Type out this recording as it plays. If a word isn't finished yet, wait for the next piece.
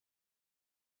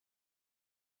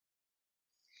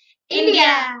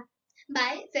India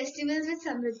by Festivals with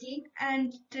Samruddhi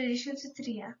and Traditions with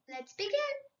Riya. Let's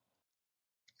begin.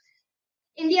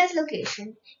 India's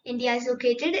location. India is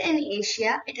located in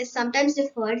Asia. It is sometimes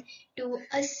referred to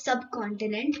a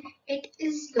subcontinent. It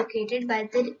is located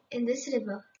in this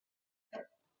river.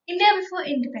 India before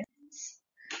independence.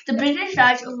 The British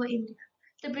Raj over India.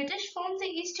 The British formed the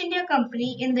East India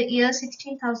Company in the year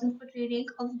 16,000 for trading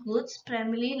of goods,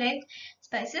 primarily like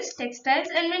spices, textiles,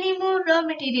 and many more raw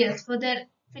materials for their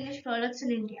finished products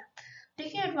in India.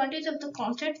 Taking advantage of the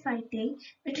constant fighting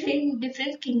between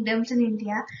different kingdoms in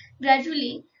India,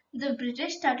 gradually the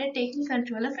British started taking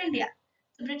control of India.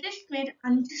 The British made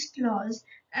unjust laws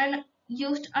and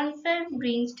used unfair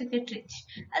means to get rich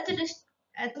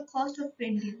at the cost of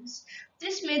Indians.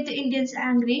 This made the Indians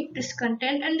angry,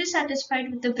 discontent, and dissatisfied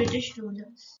with the British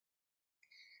rulers.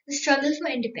 The struggle for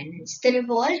independence. The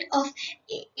revolt of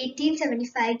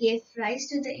 1875 gave rise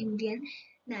to the Indian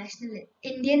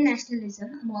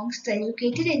nationalism amongst the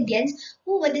educated Indians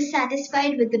who were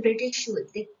dissatisfied with the British rule.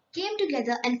 They came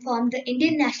together and formed the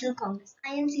Indian National Congress,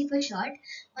 INC for short,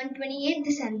 on 28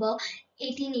 December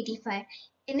 1885.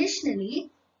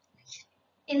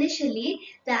 Initially,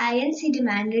 the INC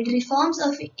demanded reforms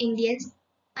of Indians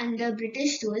under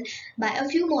British rule by a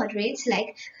few moderates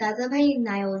like Dadabhai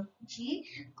Naoroji,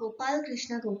 Gopal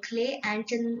Krishna Gokhale, and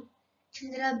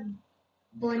Chandra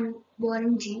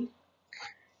Banerjee.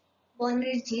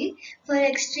 For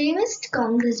extremist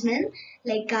congressmen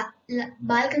like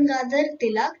Bal Gangadhar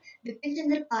Tilak, Bipin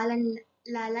Chandra Pal, and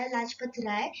Lala Lajpat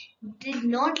Rai did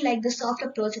not like the soft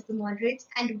approach of the moderates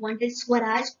and wanted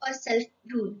Swaraj or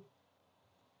self-rule.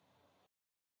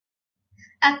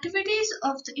 Activities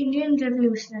of the Indian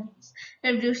revolutionaries.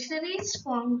 Revolutionaries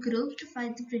formed groups to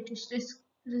fight the British,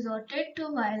 resorted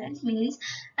to violent means,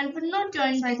 and were not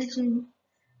joined by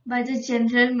the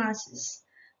general masses.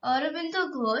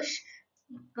 Aurobindo Ghosh,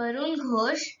 Varun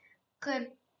Ghosh,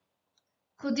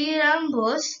 Khudiram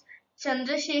Bose,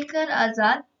 Chandrasekhar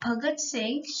Azad, Bhagat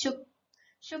Singh,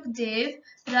 Sukhdev,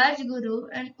 Rajguru,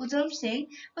 and Udham Singh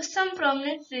were some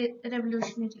prominent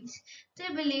revolutionaries. They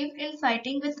believed in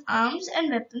fighting with arms and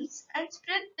weapons and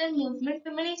spread their movement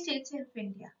to many states of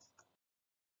India.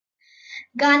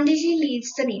 Gandhiji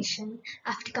leads the nation.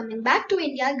 After coming back to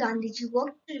India, Gandhiji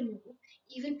worked to remove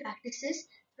evil practices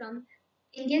from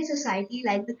Indian society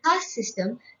like the caste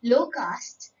system, low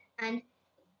castes, and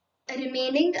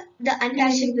remaining the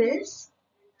untouchables,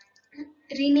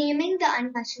 renaming the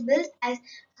untouchables as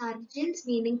Harijans,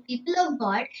 meaning people of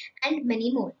God, and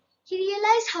many more. He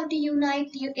realized how to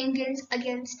unite the Indians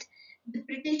against the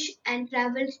British and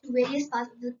traveled to various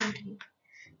parts of the country.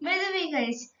 By the way,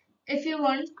 guys, if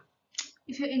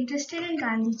you're interested in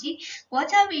Gandhiji,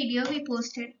 watch our video we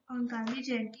posted on Gandhi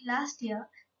Jayanti last year,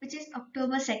 which is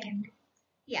October 2nd.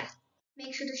 Yeah,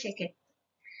 make sure to check it.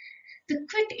 The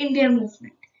Quit India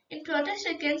movement. In protest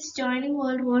against joining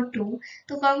World War II,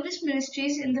 the Congress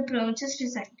ministries in the provinces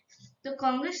resigned. The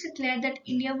Congress declared that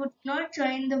India would not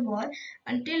join the war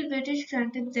until British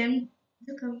granted them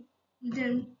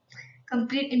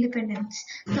complete independence.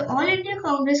 The All India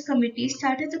Congress Committee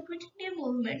started the Quit India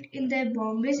movement in their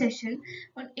Bombay session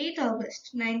on 8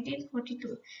 August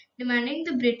 1942, demanding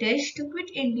the British to quit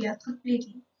India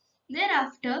completely.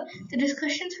 Thereafter, the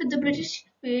discussions with the British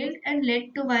failed and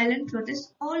led to violent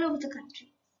protests all over the country.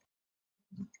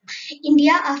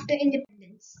 India after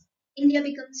independence. India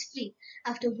becomes free.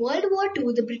 After World War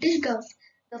II, the British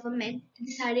government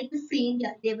decided to free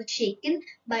India. They were shaken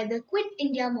by the Quit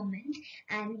India movement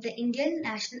and the Indian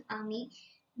National Army.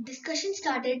 Discussion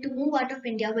started to move out of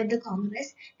India with the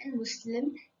Congress and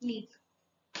Muslim League.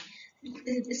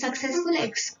 The successful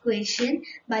execution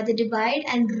by the divide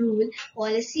and rule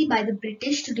policy by the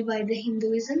British to divide the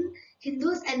Hindus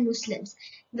and Muslims.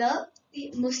 The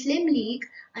Muslim League,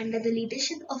 under the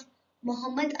leadership of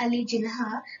Muhammad Ali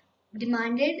Jinnah,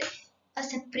 demanded a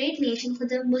separate nation for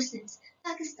the Muslims,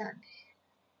 Pakistan.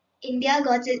 India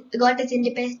got its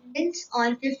independence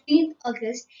on 15th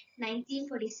August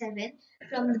 1947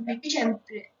 from the British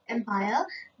Empire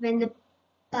when the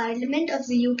Parliament of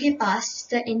the UK passed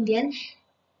the Indian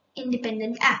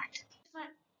Independence Act.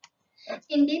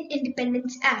 Indian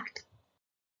Independence Act.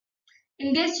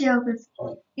 India's geography.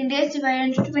 India is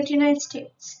divided into 29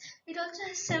 states. It also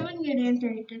has 7 union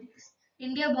territories.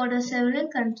 India borders several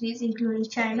countries including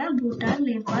China, Bhutan,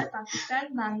 Nepal,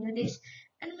 Pakistan, Bangladesh,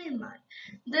 and Myanmar.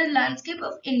 The landscape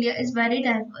of India is very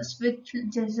diverse with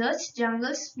deserts,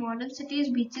 jungles, modern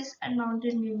cities, beaches, and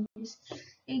mountain ranges,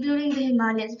 including the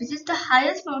Himalayas, which is the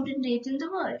highest mountain range in the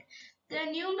world. There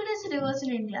are numerous rivers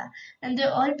in India, and they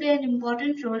all play an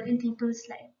important role in people's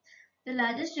life. The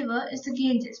largest river is the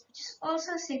Ganges, which is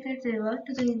also a sacred river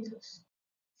to the Hindus.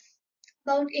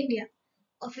 About India.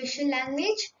 Official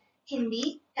language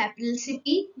Hindi, capital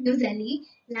city New Delhi,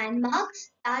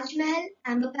 landmarks Taj Mahal,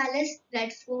 Amber Palace,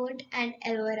 Red Fort, and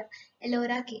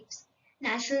Ellora Caves.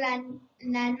 National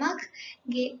landmark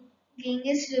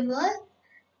Ganges River,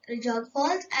 Jog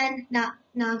Falls, and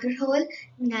Nagarhole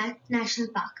National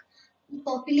Park. The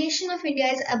population of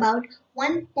India is about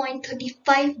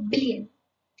 1.35 billion.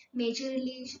 Major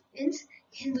religions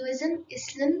Hinduism,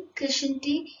 Islam,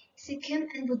 Christianity, Sikhism,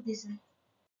 and Buddhism.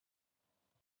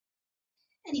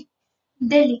 Anyway,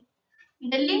 Delhi.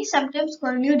 Delhi, sometimes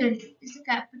called New Delhi, is the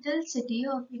capital city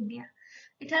of India.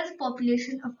 It has a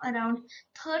population of around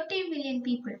 30 million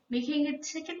people, making it the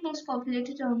second most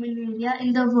populated urban area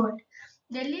in the world.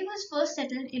 Delhi was first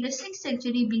settled in the 6th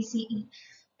century BCE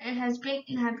and has been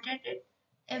inhabited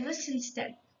ever since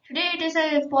then. Today, it is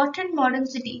an important modern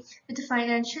city with a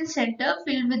financial center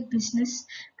filled with business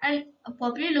and a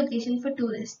popular location for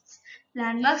tourists.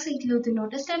 Landmarks include the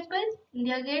Lotus Temple,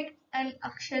 India Gate, and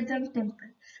Akshardham Temple.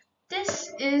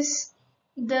 This is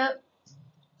the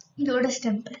Lotus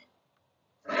Temple.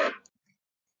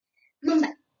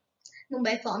 Mumbai.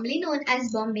 Mumbai, formerly known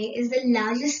as Bombay, is the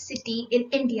largest city in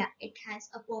India. It has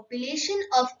a population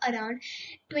of around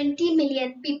 20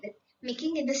 million people,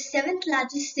 making it the seventh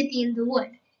largest city in the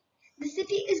world. The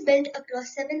city is built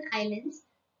across seven islands.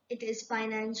 It is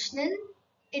financial.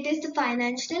 It is the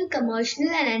financial, commercial,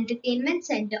 and entertainment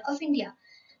center of India.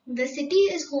 The city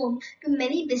is home to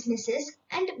many businesses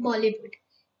and Bollywood.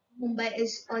 Mumbai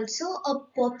is also a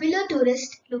popular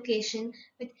tourist location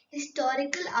with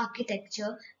historical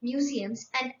architecture, museums,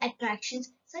 and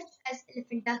attractions such as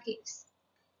Elephanta Caves.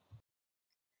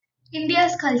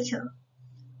 India's culture.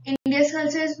 India's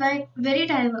culture is very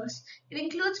diverse. It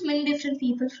includes many different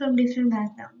people from different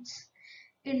backgrounds.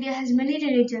 India has many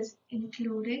religions,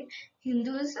 including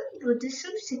Hinduism,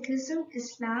 Buddhism, Sikhism,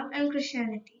 Islam, and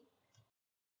Christianity.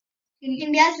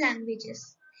 India's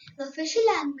languages. The official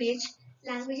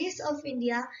languages of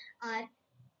India are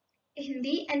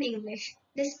Hindi and English.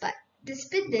 Despite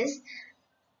this,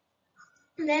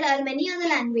 there are many other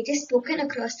languages spoken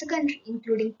across the country,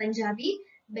 including Punjabi,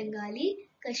 Bengali,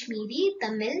 Kashmiri,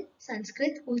 Tamil,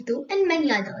 Sanskrit, Urdu, and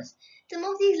many others. Some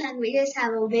of these languages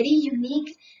have a very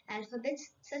unique alphabets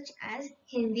such as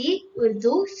Hindi,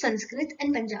 Urdu, Sanskrit,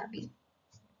 and Punjabi.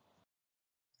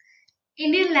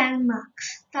 Indian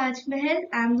landmarks: Taj Mahal,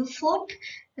 Amber Fort,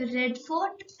 Red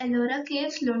Fort, Ellora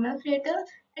Caves, Lunar Crater,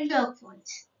 and Dog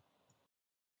Falls.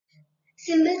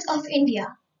 Symbols of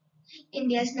India.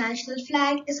 India's national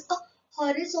flag is a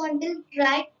horizontal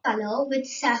bright color with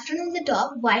saffron on the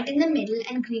top, white in the middle,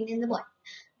 and green in the bottom.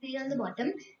 Green on the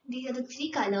bottom. These are the three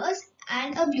colors,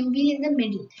 and a blue wheel in the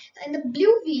middle. In the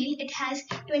blue wheel, it has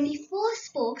 24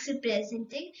 spokes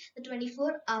representing the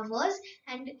 24 hours,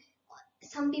 and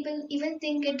some people even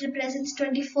think it represents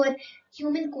 24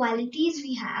 human qualities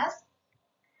we have.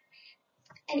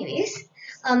 Anyways,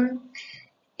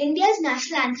 India's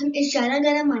national anthem is Jana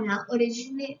Gana Mana,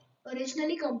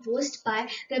 originally composed by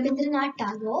Rabindranath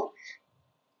Tagore.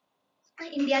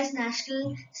 India's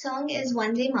national song is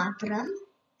Vande Mataram.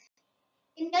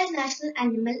 India's national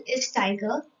animal is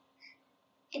tiger.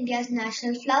 India's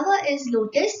national flower is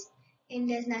lotus.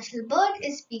 India's national bird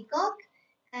is peacock.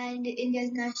 And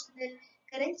India's national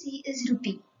currency is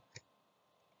rupee.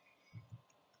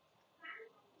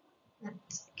 One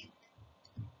second.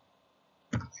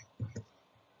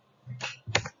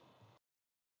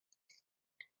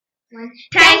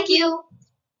 Thank you.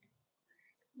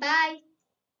 Bye.